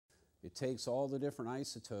It takes all the different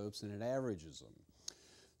isotopes and it averages them.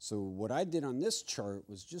 So what I did on this chart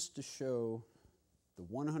was just to show the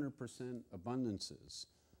 100% abundances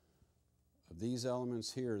of these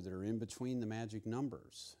elements here that are in between the magic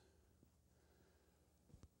numbers.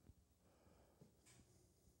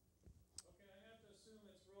 Okay, I have to assume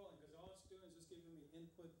it's rolling because all it's doing is just giving me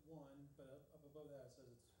input 1, but up above that it says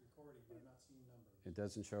it's recording, but I'm not seeing numbers. It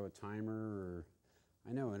doesn't show a timer or,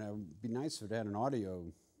 I know, and it would be nice if it had an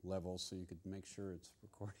audio level so you could make sure it's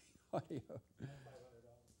recording audio. $500.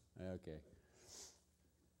 Okay. All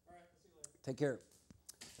right, see you later. Take care.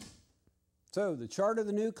 So the chart of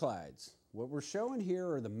the nuclides. What we're showing here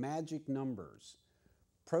are the magic numbers.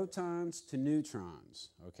 Protons to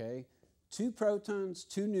neutrons, okay? 2 protons,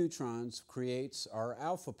 2 neutrons creates our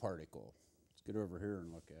alpha particle. Let's get over here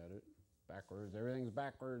and look at it. Backwards, everything's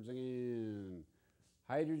backwards again.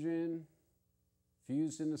 Hydrogen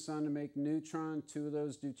fused in the sun to make neutron. 2 of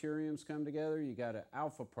those deuteriums come together, you got an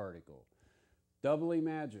alpha particle. Doubly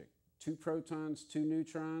magic. 2 protons, 2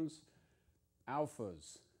 neutrons,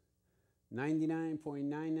 alphas.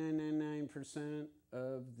 99.9999%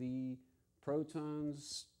 of the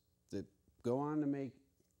protons that go on to make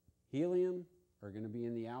helium are going to be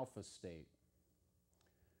in the alpha state.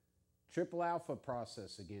 Triple alpha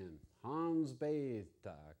process again. Hans Bethe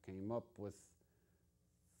came up with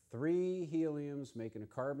 3 heliums making a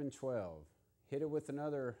carbon-12. Hit it with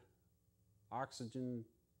another oxygen,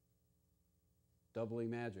 doubly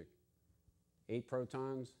magic. 8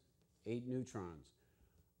 protons, 8 neutrons.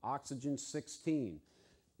 Oxygen 16.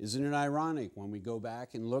 Isn't it ironic when we go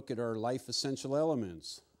back and look at our life essential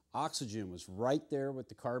elements? Oxygen was right there with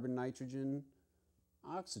the carbon, nitrogen,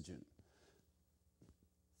 oxygen.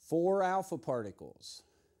 4 alpha particles.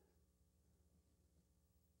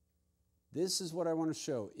 This is what I want to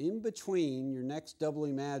show. In between your next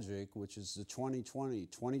doubly magic, which is the 2020,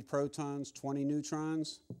 20 protons, 20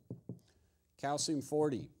 neutrons, calcium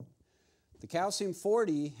 40. The calcium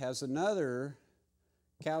 40 has another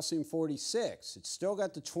calcium 46. It's still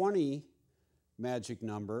got the 20 magic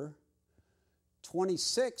number.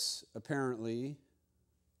 26 apparently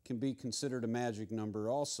can be considered a magic number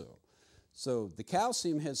also. So the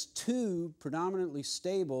calcium has 2 predominantly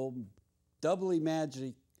stable doubly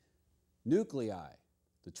magic nuclei,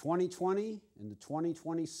 the 2020 and the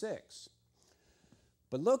 2026.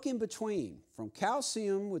 But look in between, from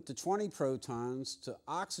calcium with the 20 protons to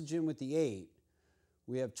oxygen with the 8,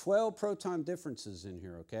 we have 12 proton differences in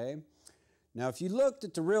here, okay? Now, if you looked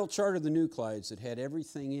at the real chart of the nuclides that had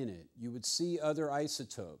everything in it, you would see other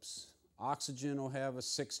isotopes. Oxygen will have a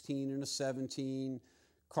 16 and a 17.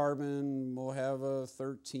 Carbon will have a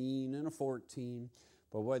 13 and a 14.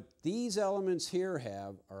 But what these elements here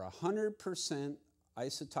have are 100%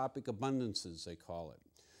 isotopic abundances, they call it.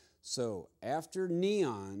 So after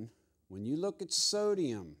neon, when you look at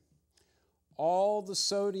sodium, all the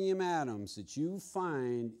sodium atoms that you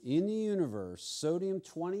find in the universe, sodium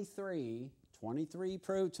 23, 23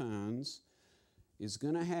 protons, is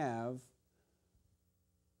going to have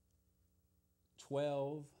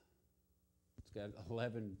 12, it's got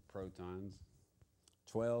 11 protons,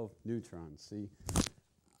 12 neutrons. See,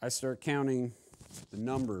 I start counting the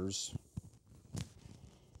numbers.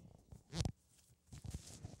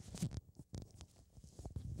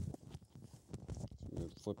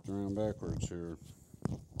 Flipped around backwards here.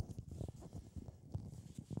 Have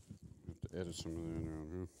to edit some of that out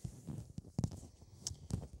here.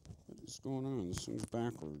 What is going on? This thing's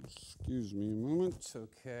backwards. Excuse me a moment.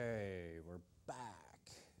 Okay, we're back.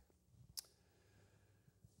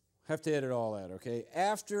 Have to edit all that, okay?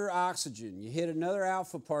 After oxygen, you hit another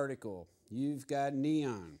alpha particle. You've got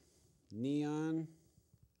neon. Neon.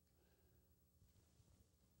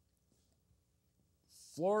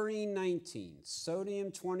 Fluorine 19,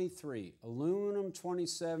 sodium 23, aluminum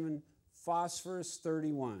 27, phosphorus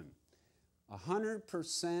 31.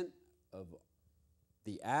 100% of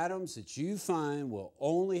the atoms that you find will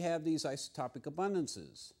only have these isotopic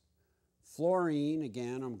abundances. Fluorine,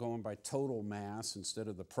 again, I'm going by total mass instead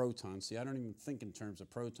of the proton. See, I don't even think in terms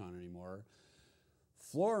of proton anymore.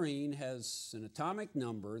 Fluorine has an atomic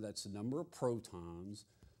number, that's the number of protons,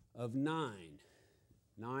 of 9.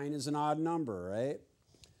 9 is an odd number, right?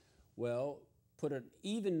 Well, put an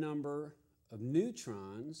even number of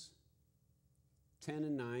neutrons, 10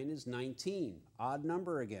 and 9 is 19. Odd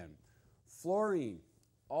number again. Fluorine,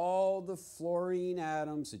 all the fluorine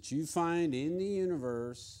atoms that you find in the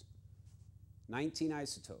universe, 19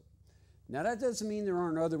 isotope. Now that doesn't mean there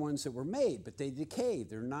aren't other ones that were made, but they decay,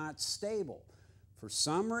 they're not stable. For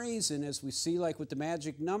some reason, as we see like with the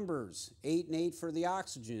magic numbers, 8 and 8 for the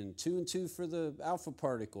oxygen, 2 and 2 for the alpha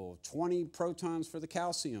particle, 20 protons for the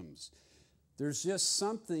calciums, there's just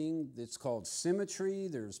something that's called symmetry,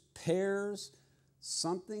 there's pairs,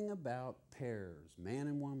 something about pairs, man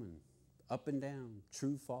and woman, up and down,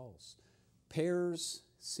 true, false. Pairs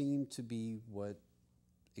seem to be what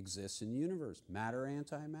exists in the universe, matter,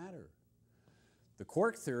 antimatter. The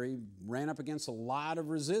quark theory ran up against a lot of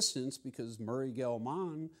resistance because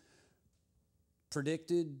Murray-Gell-Mann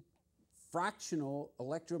predicted fractional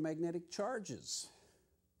electromagnetic charges.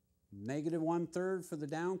 Negative 1/3 for the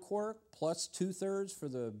down quark, plus 2/3 for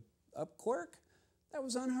the up quark. That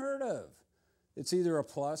was unheard of. It's either a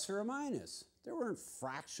plus or a minus. There weren't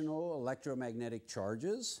fractional electromagnetic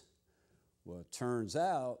charges. Well, it turns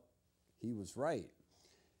out he was right.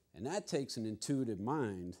 And that takes an intuitive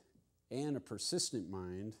mind and a persistent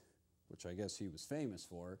mind, which I guess he was famous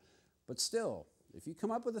for. But still, if you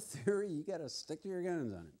come up with a theory, you got to stick to your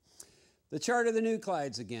guns on it. The chart of the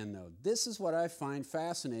nuclides again, though. This is what I find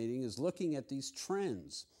fascinating, is looking at these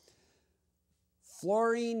trends.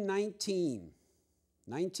 Fluorine, 19.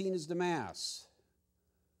 19 is the mass.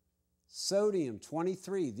 Sodium,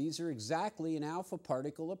 23. These are exactly an alpha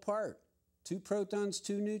particle apart. 2 protons,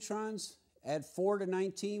 2 neutrons. Add 4 to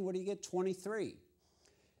 19, what do you get? 23.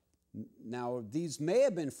 Now, these may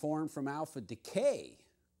have been formed from alpha decay,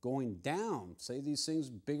 going down. Say these things,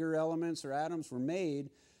 bigger elements or atoms were made,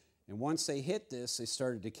 and once they hit this, they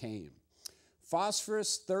started decaying.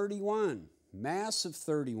 Phosphorus, 31, mass of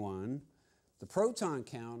 31. The proton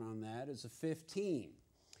count on that is a 15.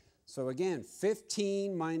 So again,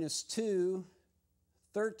 15 minus 2,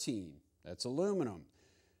 13. That's aluminum.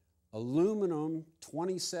 Aluminum,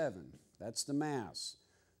 27. That's the mass.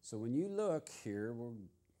 So when you look here, we'll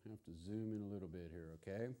have to zoom in a little bit here,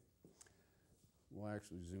 okay? We'll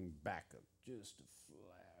actually zoom back up just a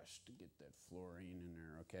flash to get that fluorine in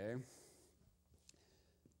there, okay?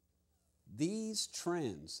 These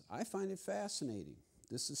trends, I find it fascinating.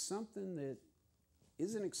 This is something that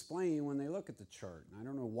isn't explained when they look at the chart. And I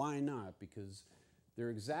don't know why not, because they're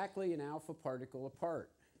exactly an alpha particle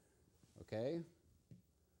apart, okay?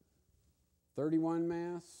 31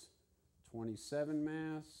 mass, 27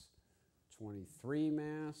 mass, 23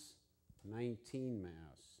 mass, 19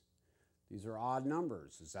 mass. These are odd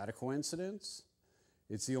numbers. Is that a coincidence?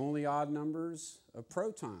 It's the only odd numbers of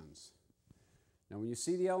protons. Now when you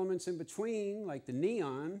see the elements in between, like the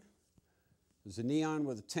neon, there's a neon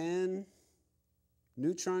with a 10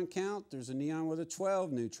 neutron count, there's a neon with a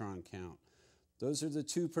 12 neutron count. Those are the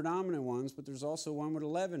 2 predominant ones, but there's also one with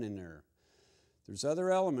 11 in there. There's other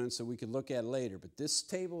elements that we could look at later, but this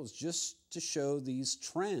table is just to show these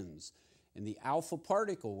trends. And the alpha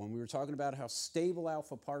particle, when we were talking about how stable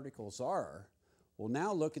alpha particles are, we'll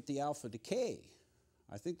now look at the alpha decay.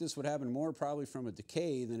 I think this would happen more probably from a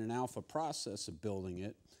decay than an alpha process of building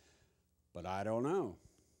it, but I don't know.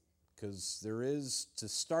 Because there is, to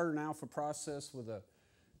start an alpha process with a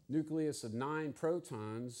nucleus of 9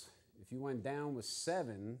 protons, if you went down with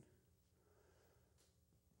 7,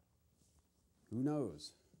 who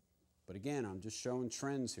knows? But again, I'm just showing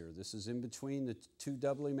trends here. This is in between the 2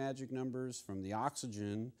 doubly magic numbers from the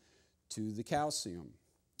oxygen to the calcium.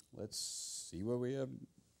 Let's see what we have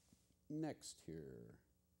next here.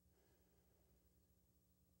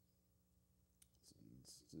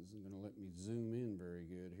 This isn't going to let me zoom in very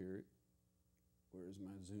good here. Where's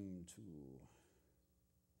my zoom tool?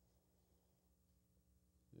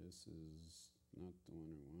 This is not the one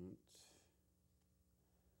I want.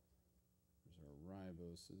 There's our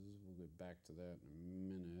riboses. We'll get back to that in a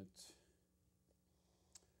minute.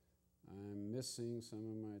 I'm missing some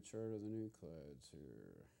of my chart of the nuclides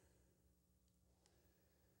here.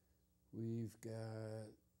 We've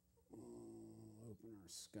got, we'll open our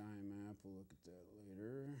sky map, we'll look at that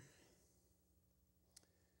later.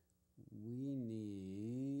 We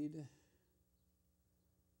need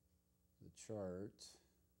the chart.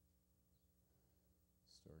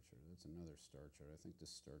 Star chart, that's another star chart. I think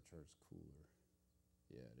this star chart's cooler.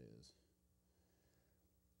 Yeah, it is.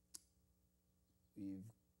 We've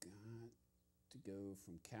got to go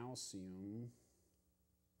from calcium.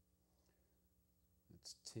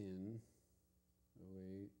 That's 10. Oh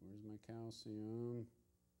wait, where's my calcium?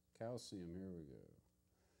 Calcium, here we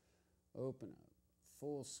go. Open up,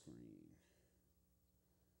 full screen.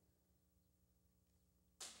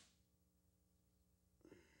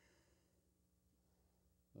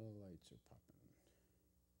 The lights are popping.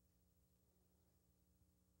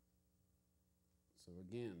 So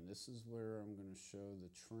again, this is where I'm going to show the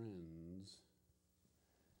trends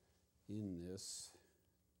in this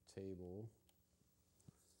table.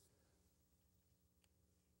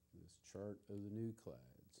 chart of the nuclides.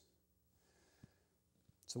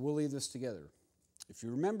 So we'll leave this together. If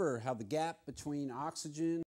you remember how the gap between oxygen